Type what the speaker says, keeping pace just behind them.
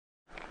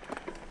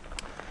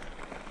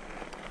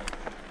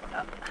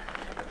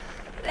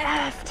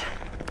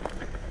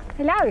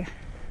Hello,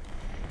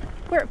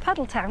 we're at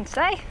Puddletown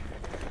today.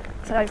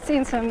 So I've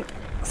seen some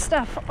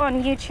stuff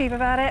on YouTube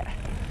about it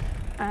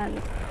and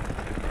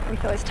we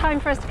thought it's time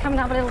for us to come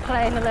and have a little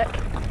play and a look.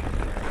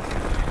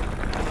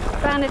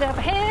 Bandit up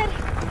ahead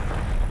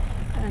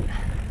and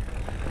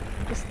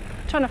just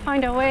trying to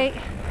find our way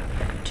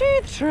to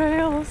the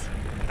trails,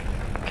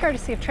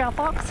 courtesy of Trail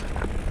Fox.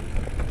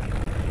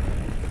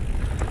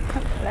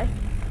 Hopefully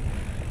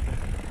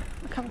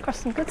we'll come across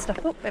some good stuff.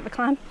 Oh, bit of a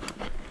climb.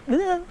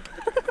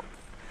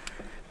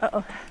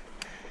 Uh-oh.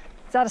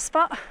 Is that a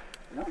spot?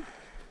 No.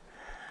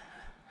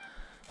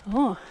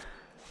 Oh.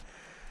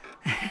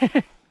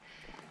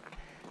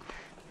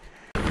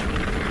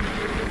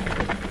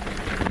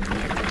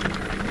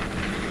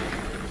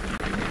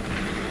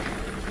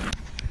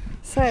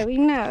 So we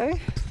know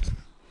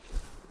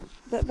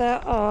that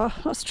there are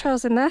lots of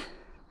trails in there.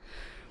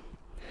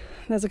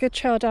 There's a good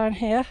trail down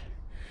here.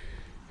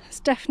 There's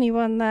definitely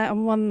one there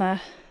and one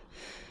there.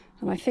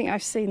 And I think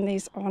I've seen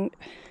these on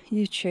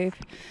YouTube.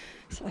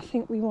 So I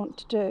think we want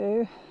to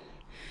do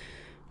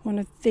one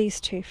of these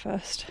two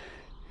first.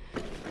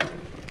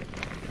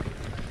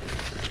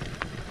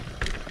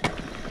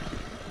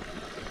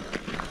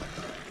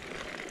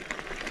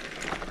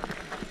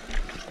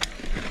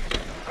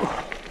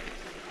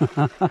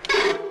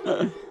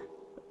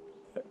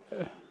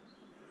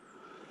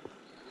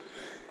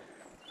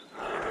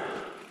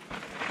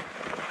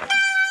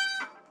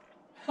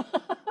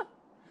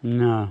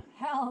 No.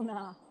 Hell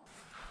no.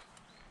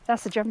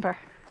 That's a jumper.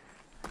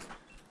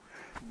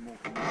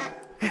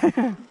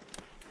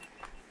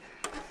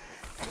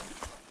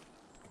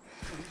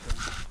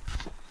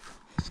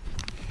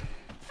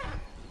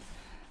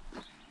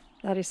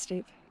 That is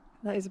steep.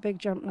 That is a big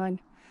jump line.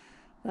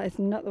 That is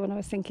not the one I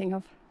was thinking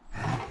of.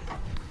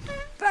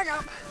 Back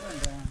up!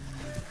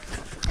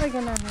 We're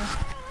going down here.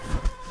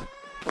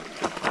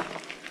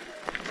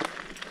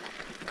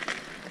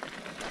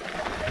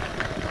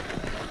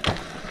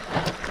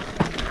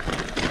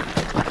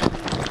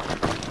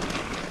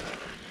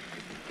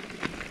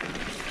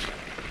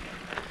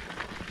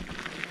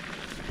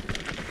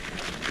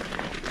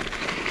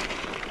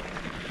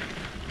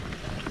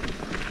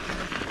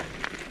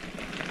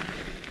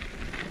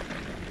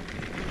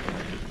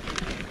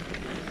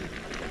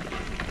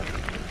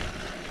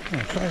 Oh,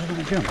 try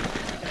to jump.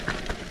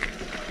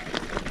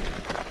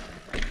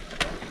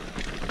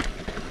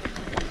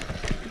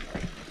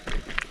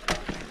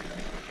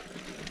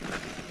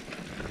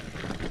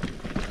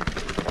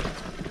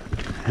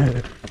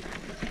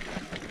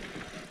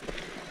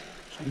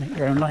 So make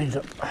your own lines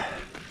up.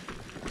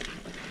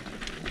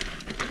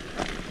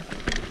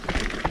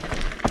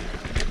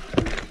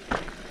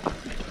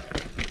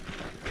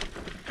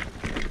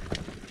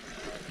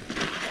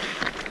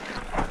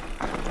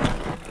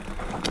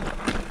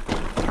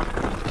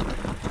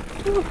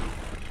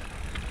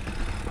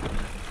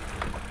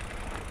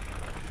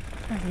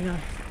 Very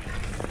nice.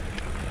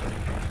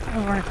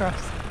 Over and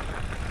across.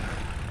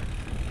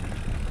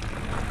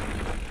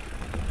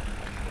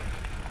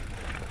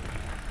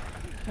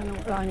 I don't know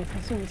what line it is. I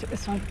assume we took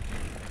this one.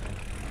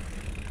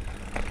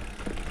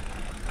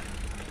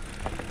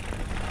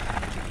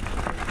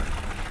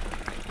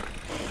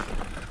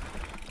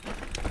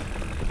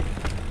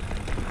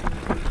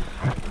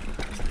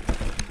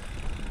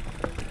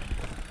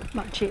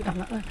 Might have cheated on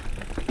that then.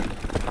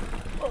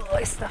 Oh,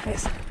 this stuff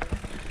is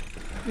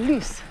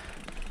loose.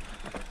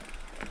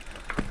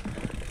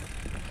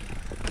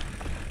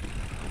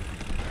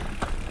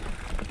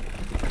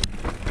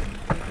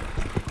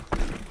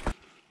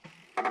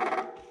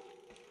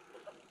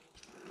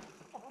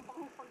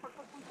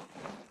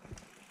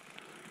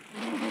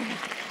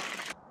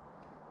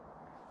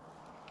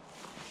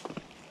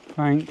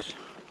 Thanks.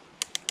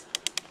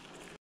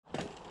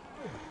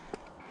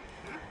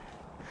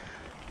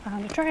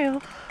 Found a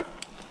trail.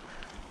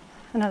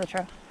 Another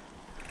trail.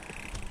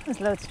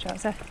 There's loads of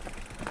trails there.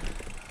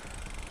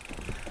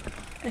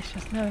 It's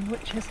just knowing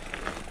which is.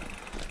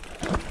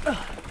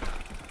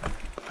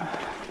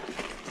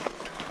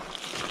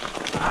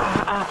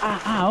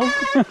 Ow!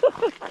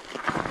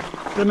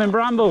 Blooming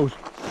brambles.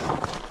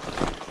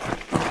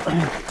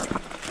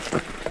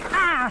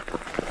 Ah!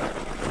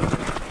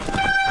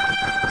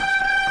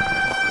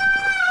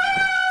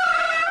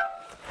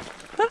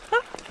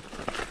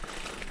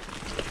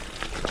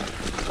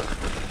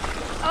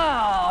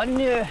 Oh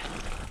no!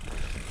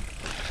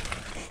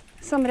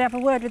 Somebody have a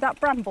word with that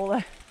bramble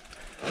there.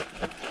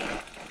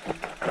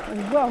 It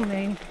was well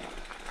mean.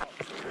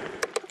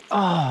 Oh,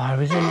 I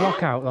was in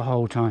lockout the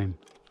whole time.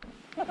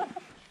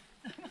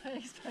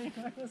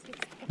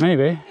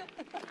 Maybe.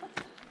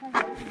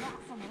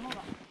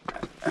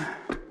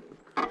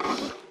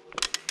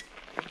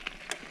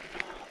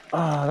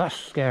 Oh, that's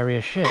scary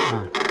as shit,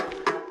 man.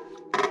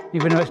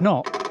 Even though it's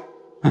not.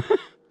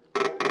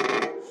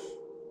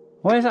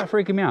 Why is that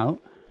freaking me out?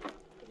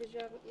 Because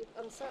you've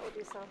unsettled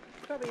yourself.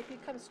 Probably if you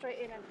come straight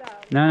in and down.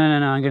 No,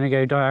 I'm going to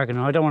go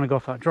diagonal. I don't want to go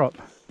off that drop.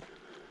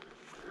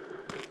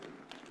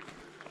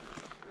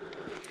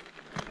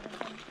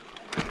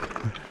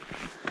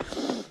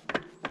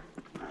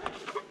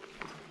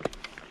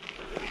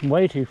 I'm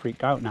way too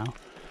freaked out now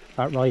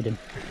about riding.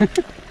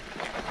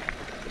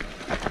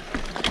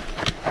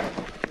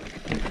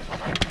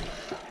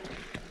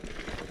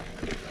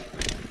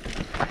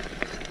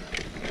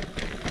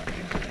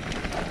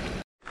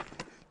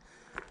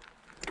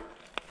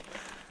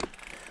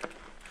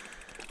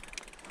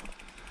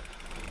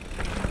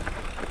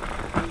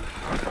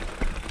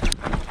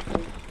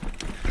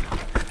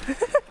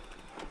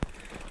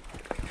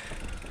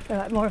 Feel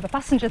like more of a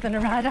passenger than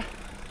a rider.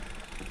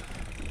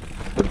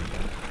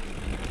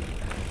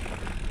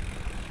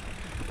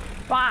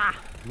 Bah!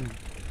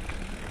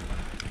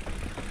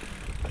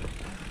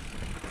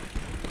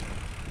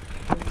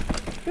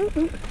 Ooh,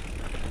 ooh.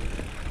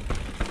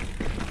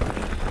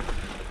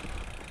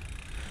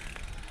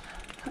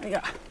 There we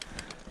go.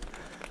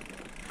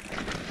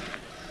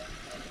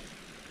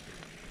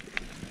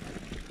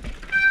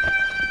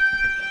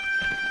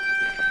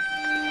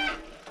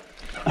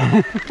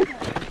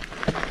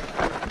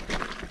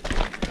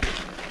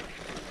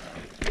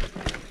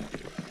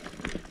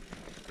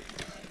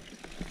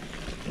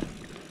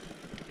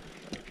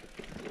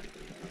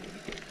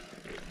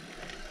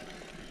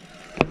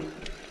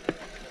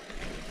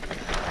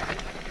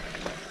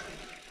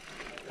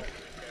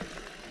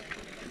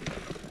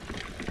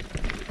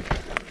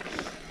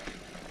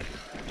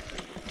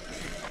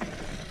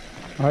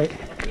 Right.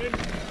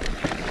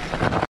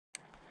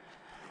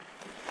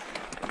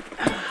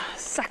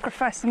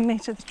 Sacrificing me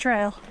to the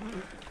trail.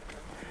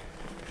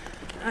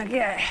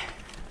 Okay.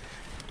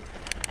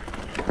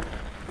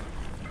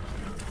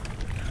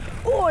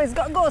 Oh, he's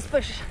got a ghost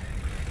bush.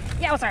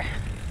 Yowzer.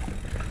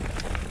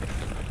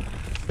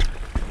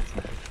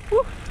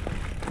 Woo.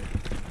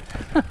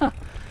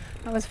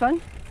 That was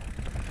fun.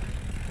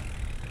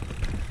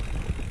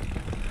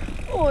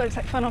 Oh, it looks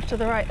like fun off to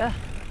the right there.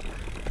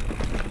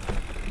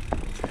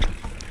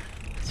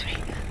 Sweet.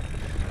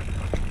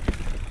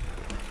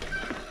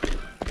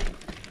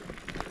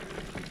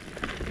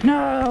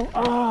 No!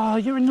 Oh,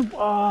 you're in the...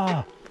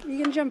 Oh, You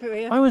gonna jump it, were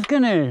you? I was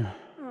gonna.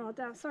 Oh,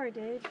 damn. Sorry,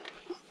 dude.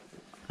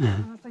 I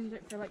think you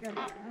don't feel like going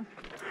right now.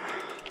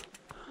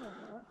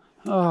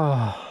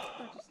 Oh,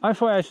 I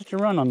thought I had such a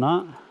run on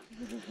that.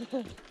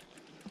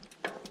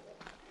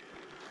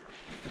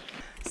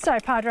 Sorry,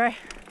 Padre.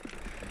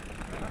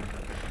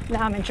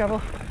 Now I'm in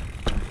trouble.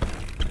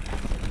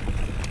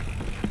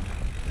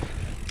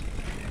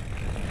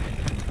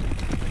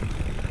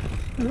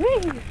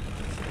 Whee!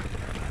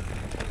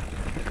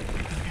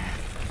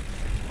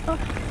 Oh.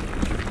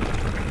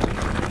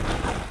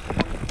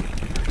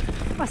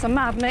 That's a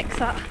mad mix,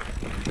 that.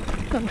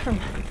 Gone from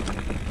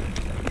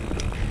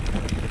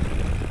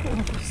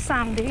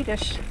sandy,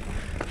 just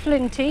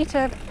flinty,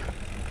 to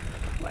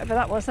whatever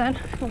that was then.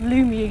 Or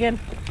loomy again.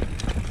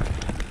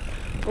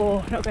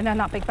 Oh, not going down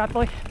that big bad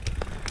boy.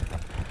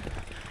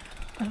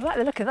 I like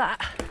the look of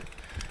that.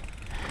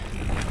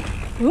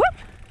 Whoop!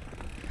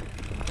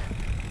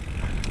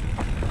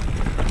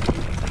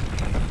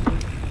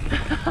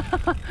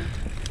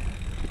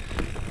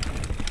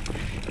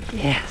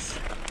 Yes.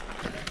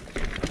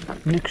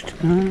 Next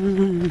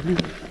time.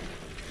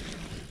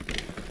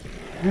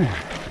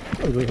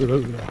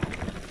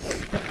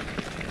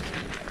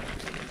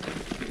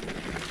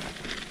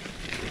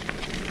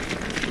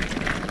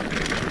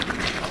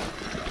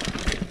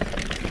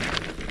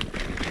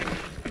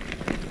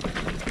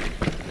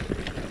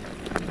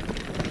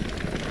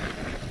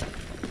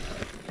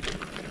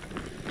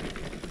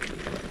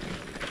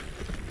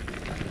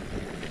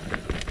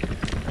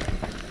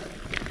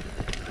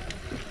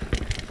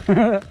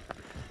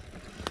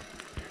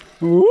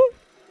 Ooh.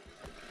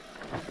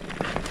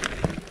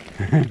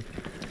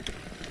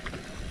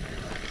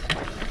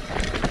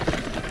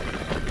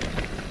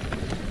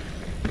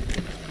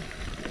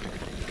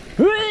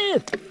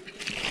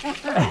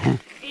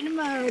 In the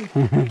mode.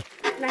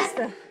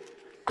 Leicester.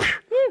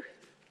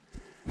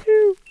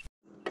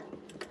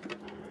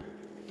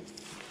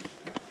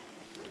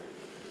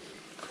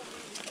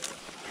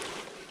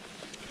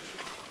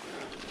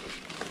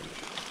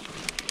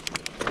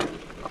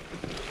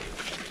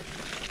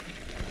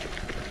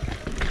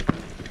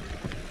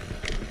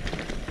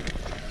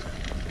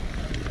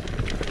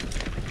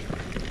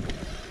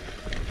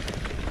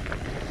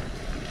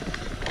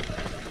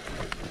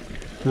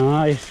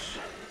 Nice.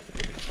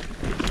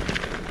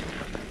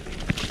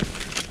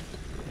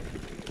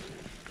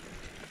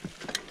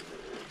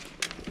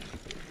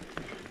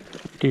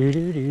 Do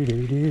do do do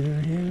do do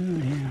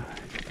do.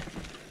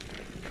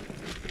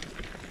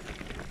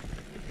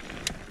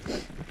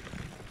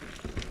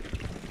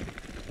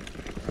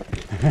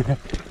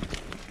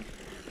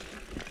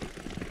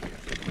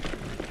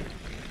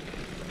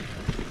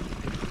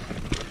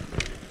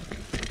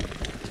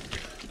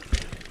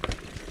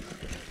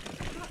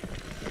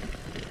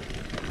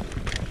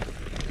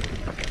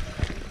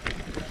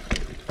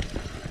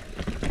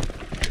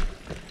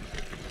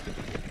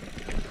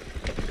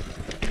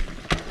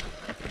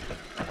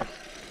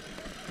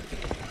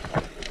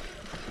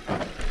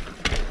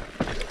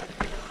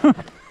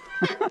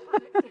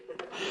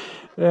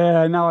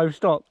 Yeah, now I've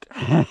stopped.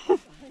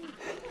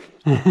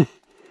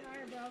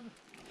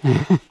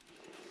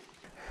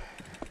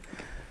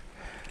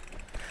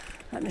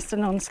 Mr.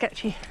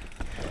 Non-sketchy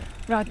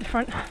right in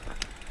front.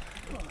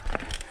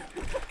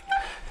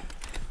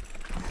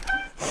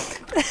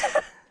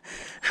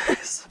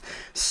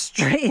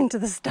 Straight into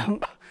the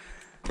stump.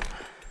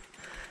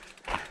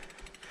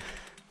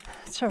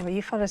 It's trouble,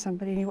 you follow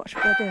somebody and you watch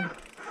what they're doing.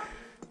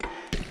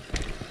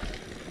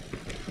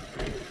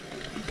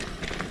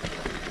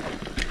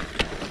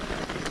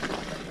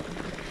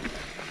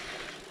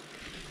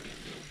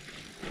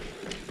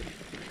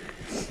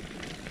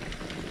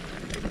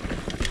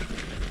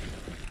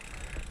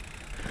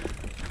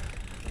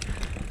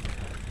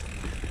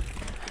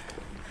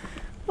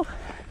 Oh,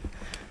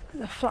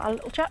 there's a flat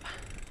little chap.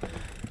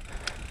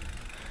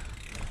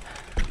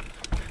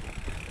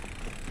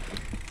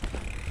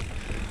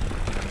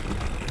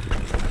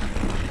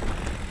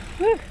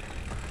 Woo!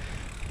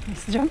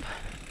 Nice to jump.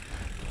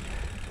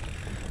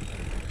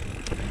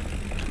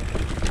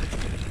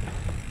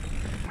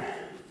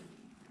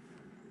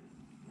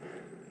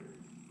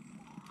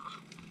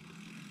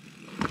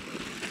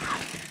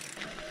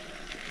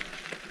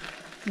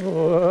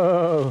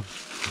 Whoa!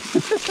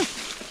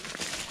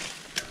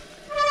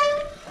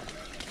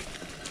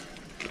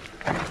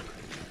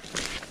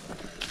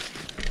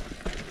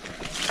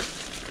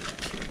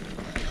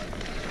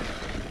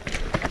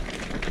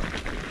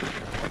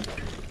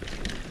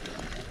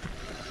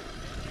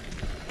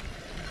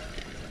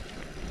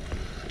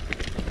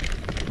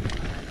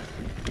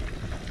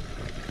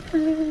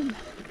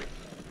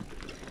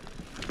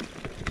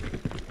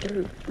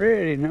 Don't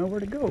really know where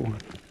to go.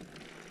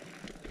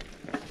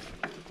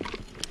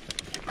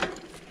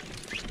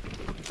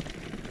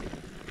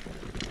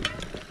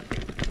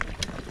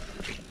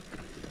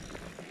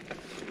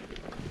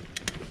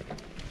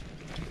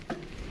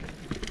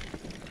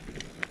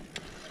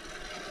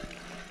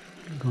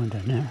 Going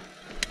down there.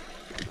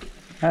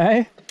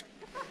 Hey?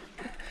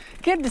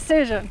 Good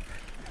decision.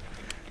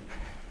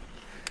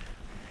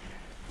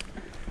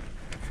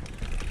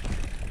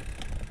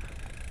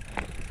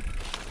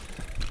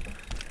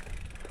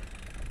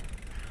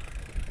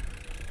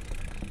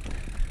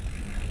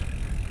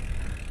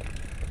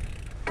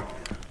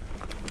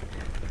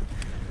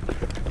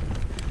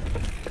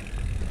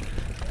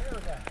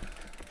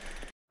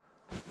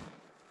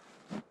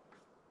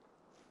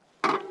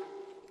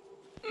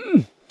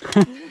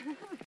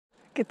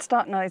 Good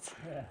start noise.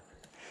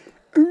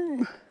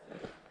 Yeah.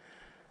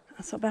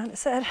 That's what Bandit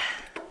said.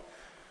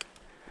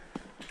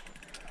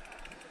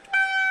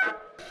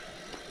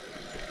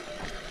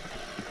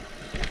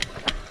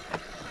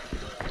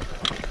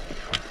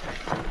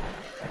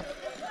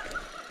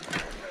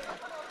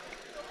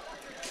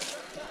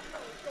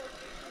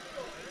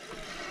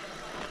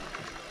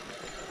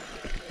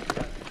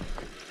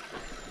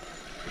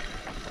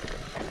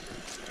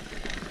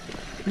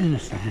 In the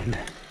sand.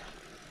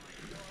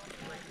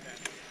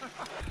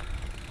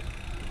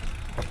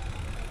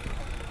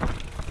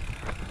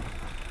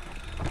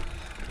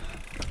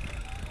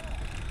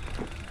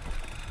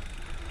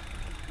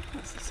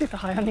 Super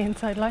high on the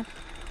inside line.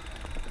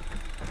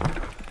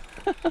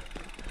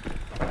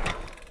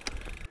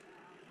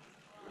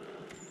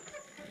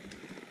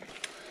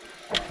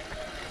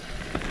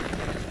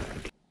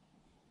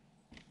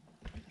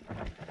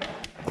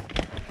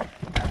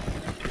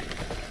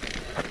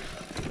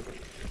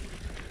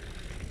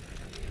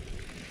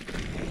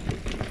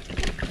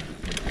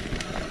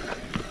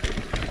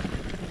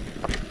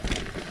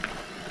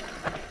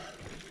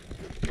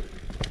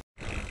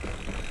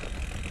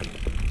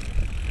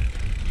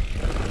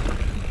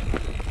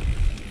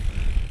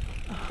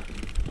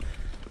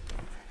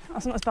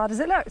 That's not as bad as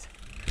it looked.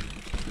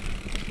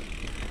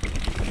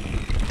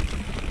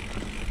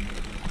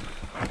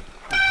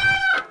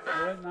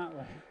 I went that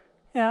way.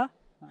 Yeah?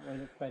 That way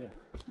looks better.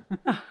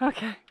 Oh,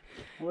 okay.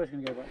 I was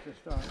going to go back to the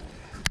start.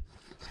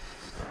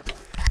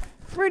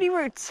 Rudy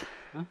Roots.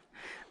 Huh?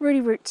 Rudy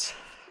Roots.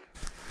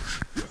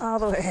 All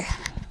the way.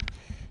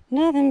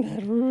 Nothing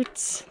but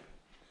roots.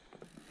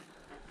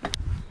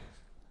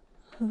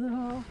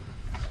 Oh.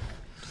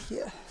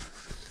 Here.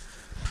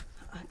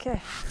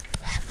 Okay.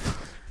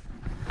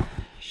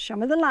 Show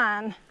me the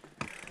line.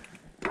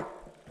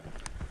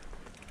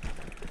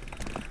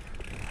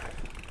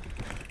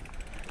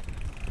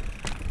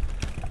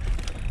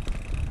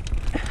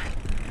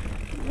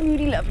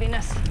 Rudy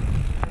loveliness.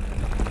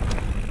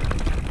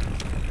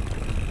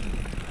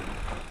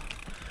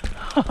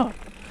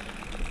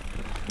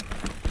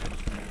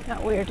 That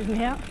weirded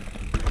me out.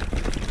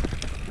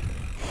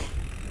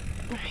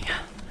 There we go.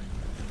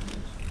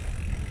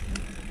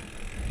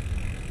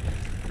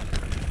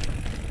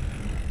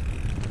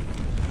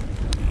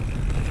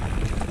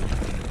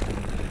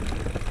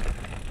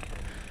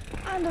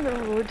 Under the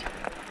road.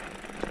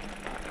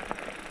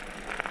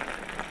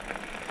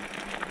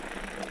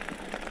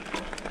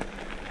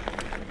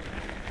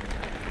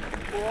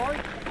 What?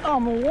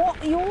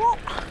 What? You what?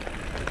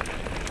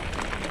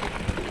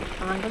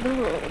 Under the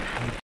road.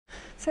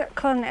 So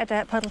calling it a day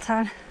at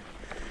Puddletown.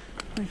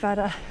 We've had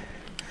a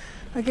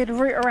good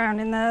route around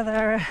in there.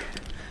 There are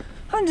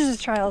hundreds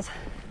of trails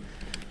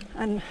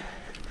and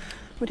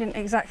we didn't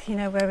exactly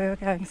know where we were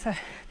going, so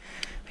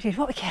we did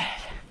what we could.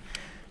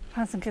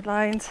 found some good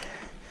lines,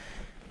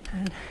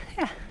 and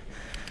yeah,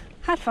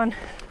 had fun.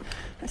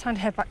 It's time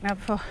to head back now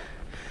before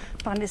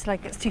Bandit's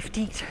leg gets too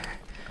fatigued.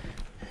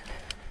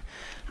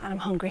 And I'm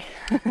hungry.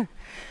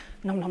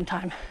 Nom nom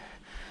time.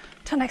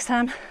 Till next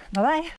time, bye bye.